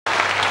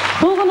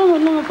Volgende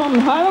nummer van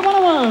Highway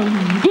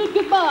 101, Good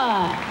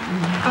Goodbye.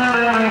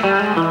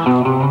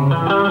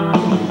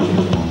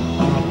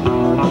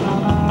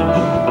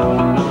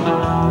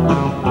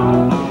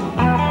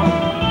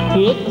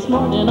 It was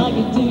more than I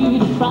could do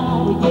to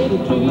try to get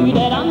it through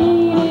that I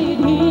needed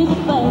his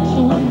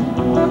affection.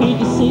 He'd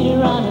just sit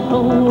around at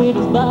home with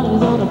his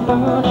bodies on the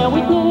burn, and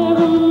we'd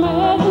never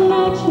made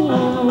connection.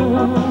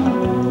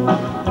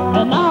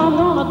 And now I'm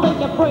gonna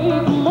take a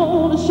break from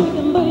all the shake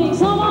and bake.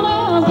 Someone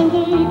else can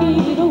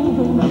take it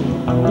over.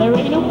 There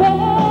ain't no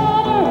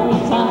better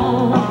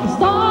time for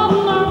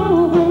starting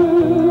over.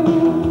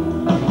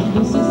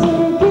 This is a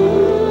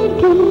good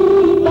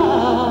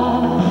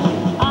goodbye.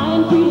 I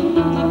ain't feeling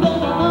guilty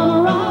 'cause I've done the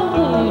right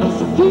thing.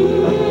 It's a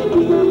good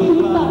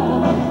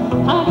goodbye.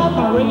 I got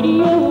my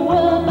radio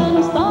up and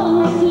I'm starting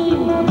to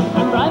sing.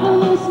 I'm driving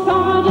this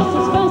car just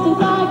as fast as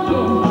I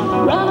can.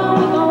 Running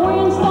with the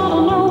wind,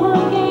 starting over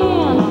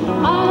again.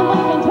 I ain't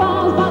thinking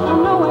twice, but I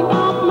know I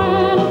got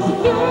man. It's a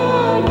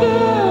good,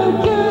 good,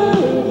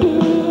 good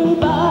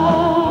goodbye.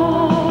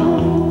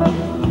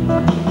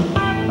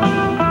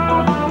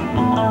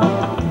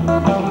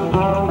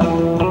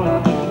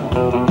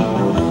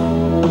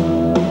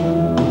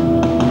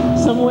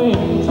 Somewhere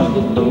between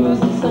the news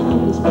and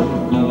Sunday's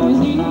broken news,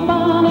 you can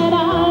find that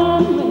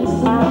I'm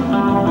missing.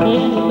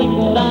 Anything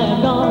that I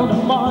have gone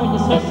tomorrow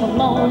just hurts so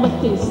long, but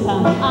this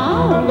time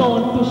I'm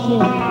going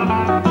fishing.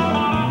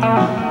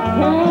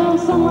 And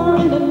somewhere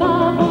in the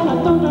night when I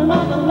don't turn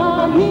out the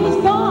light, he's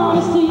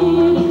gonna see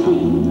the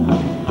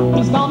truth.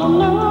 He's gonna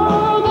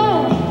know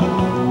that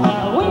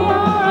we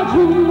are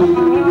true.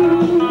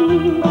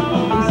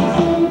 This is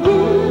a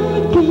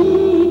good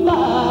goodbye.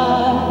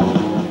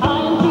 I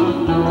am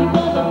feeling guilty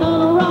 'cause I've done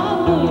the right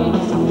thing.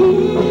 It's a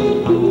good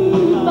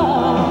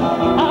goodbye.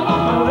 I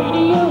got my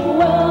radio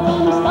up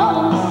and I'm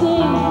starting to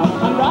sing.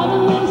 I'm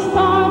driving this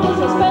car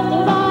just as fast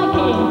as I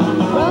can.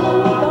 Running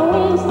with the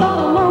wind,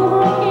 starting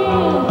over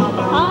again.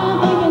 I am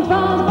thinking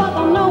twice, but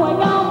I know I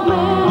got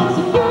man. It's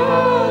a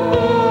good,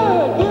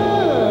 good,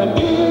 good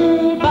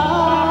goodbye.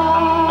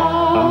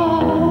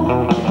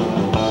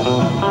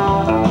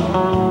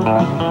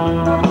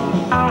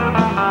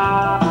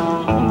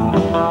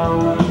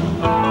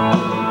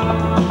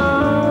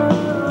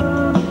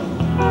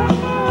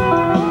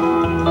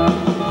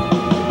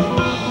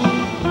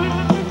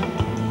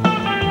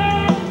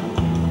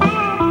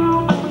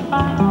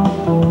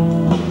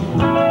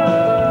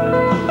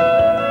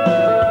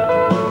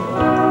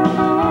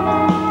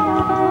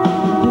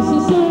 This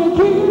is a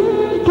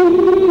good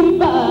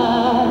goodbye.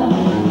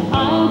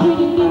 I am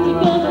feeling guilty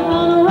 'cause I've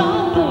done the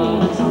right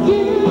thing. It's a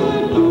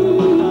good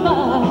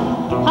goodbye.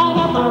 I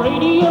got my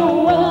radio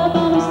up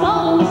and I'm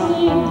starting to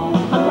sing.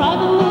 I'm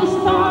driving this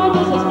car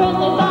just as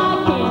fast as I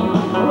can.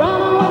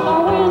 Running with the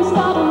wind,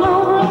 starting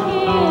over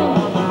again.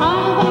 I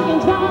am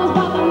thinking twice,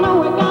 but I know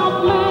I got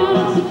man.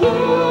 It's a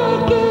good,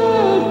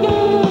 good,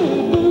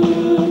 good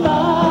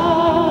goodbye.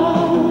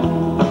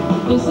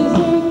 This is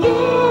a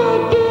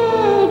good,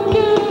 good,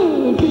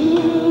 good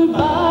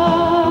goodbye.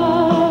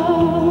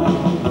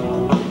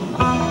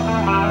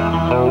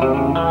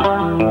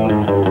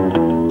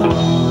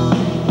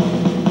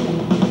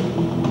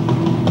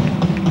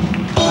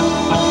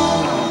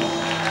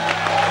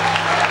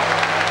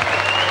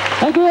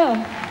 Dank u wel.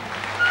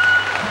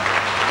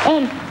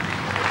 En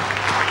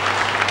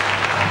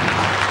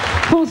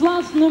voor ons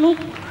laatste nummer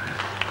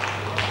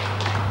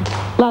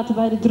laten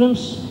wij de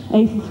drums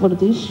even voor wat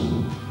het is.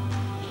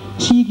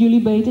 Zie ik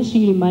jullie beter? Zien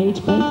jullie mij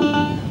iets beter?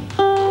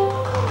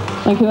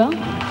 Dank u wel.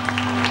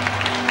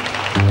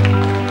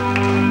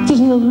 Het is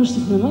een heel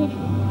rustig nummer.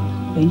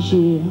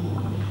 Beetje...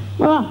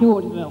 Maar je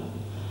hoort het wel.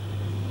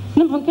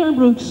 Nummer van Karen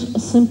Brooks, A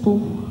Simple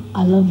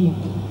I Love You.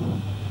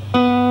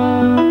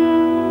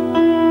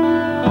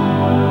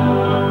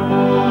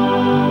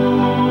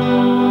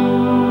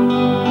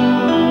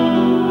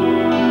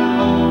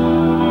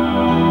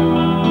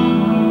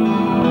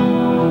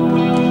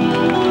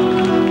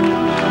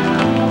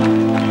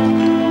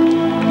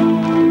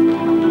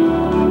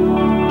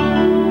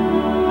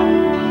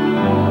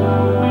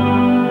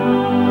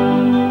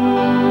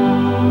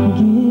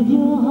 Give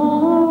your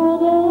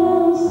heart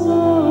and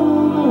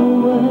soul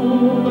away.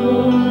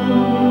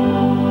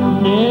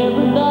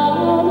 Never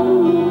doubt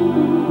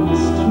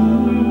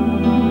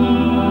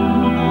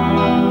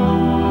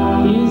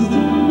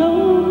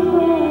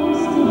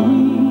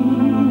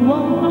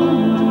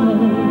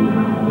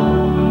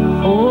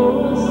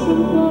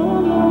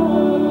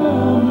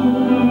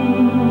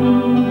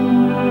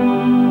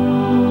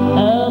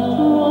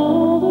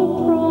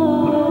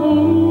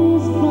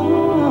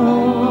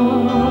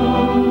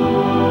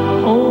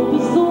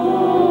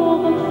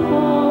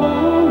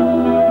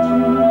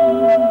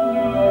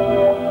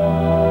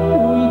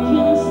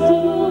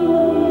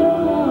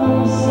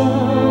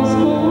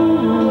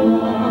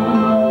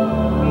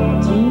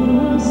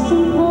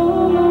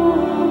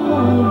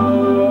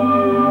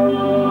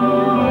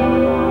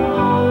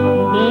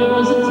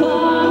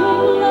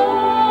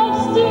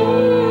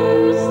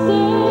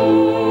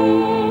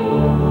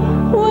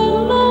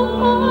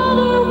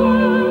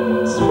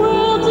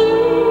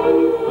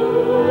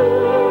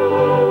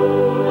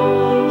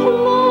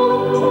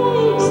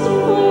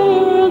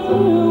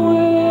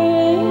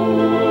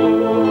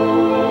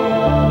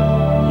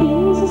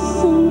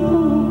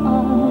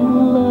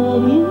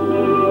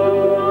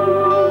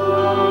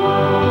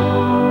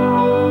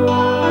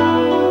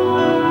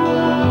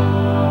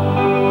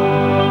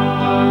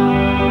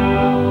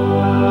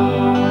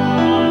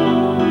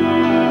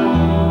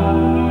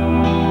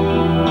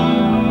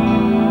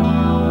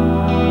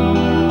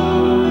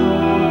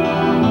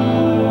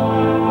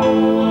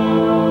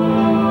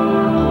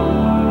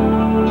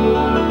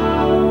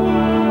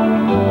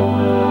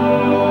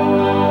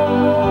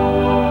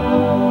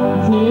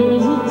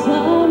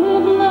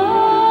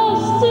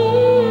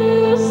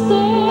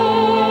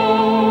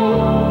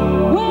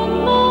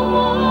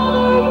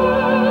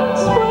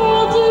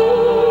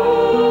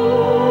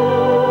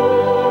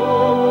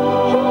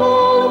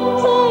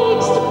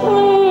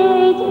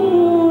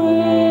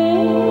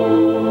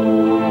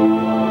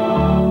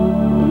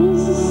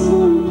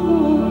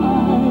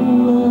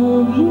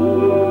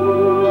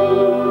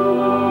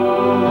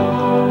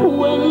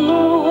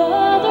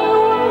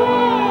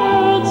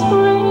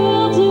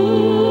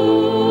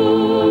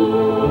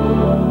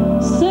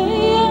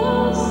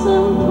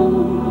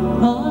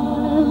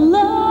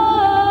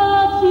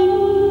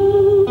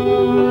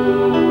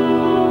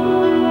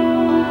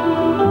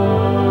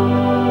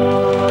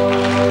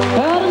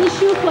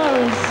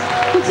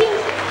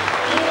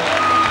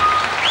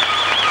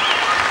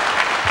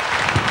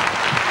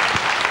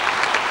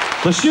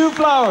De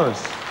Shoeflowers.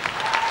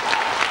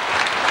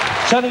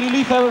 Zijn er die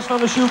liefhebbers van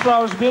de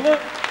Shoeflowers binnen?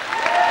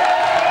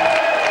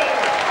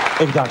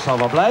 Ik dacht, zal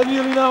wel blijven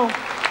jullie nou.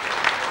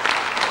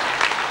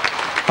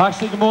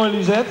 Hartstikke mooi,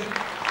 Lisette.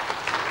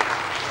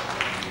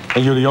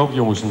 En jullie ook,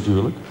 jongens,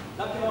 natuurlijk.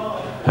 Dankjewel.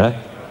 Hè?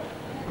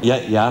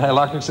 Ja, hij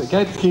lag nog steeds.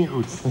 Kijk, het ging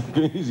goed.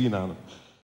 Kun je zien aan hem.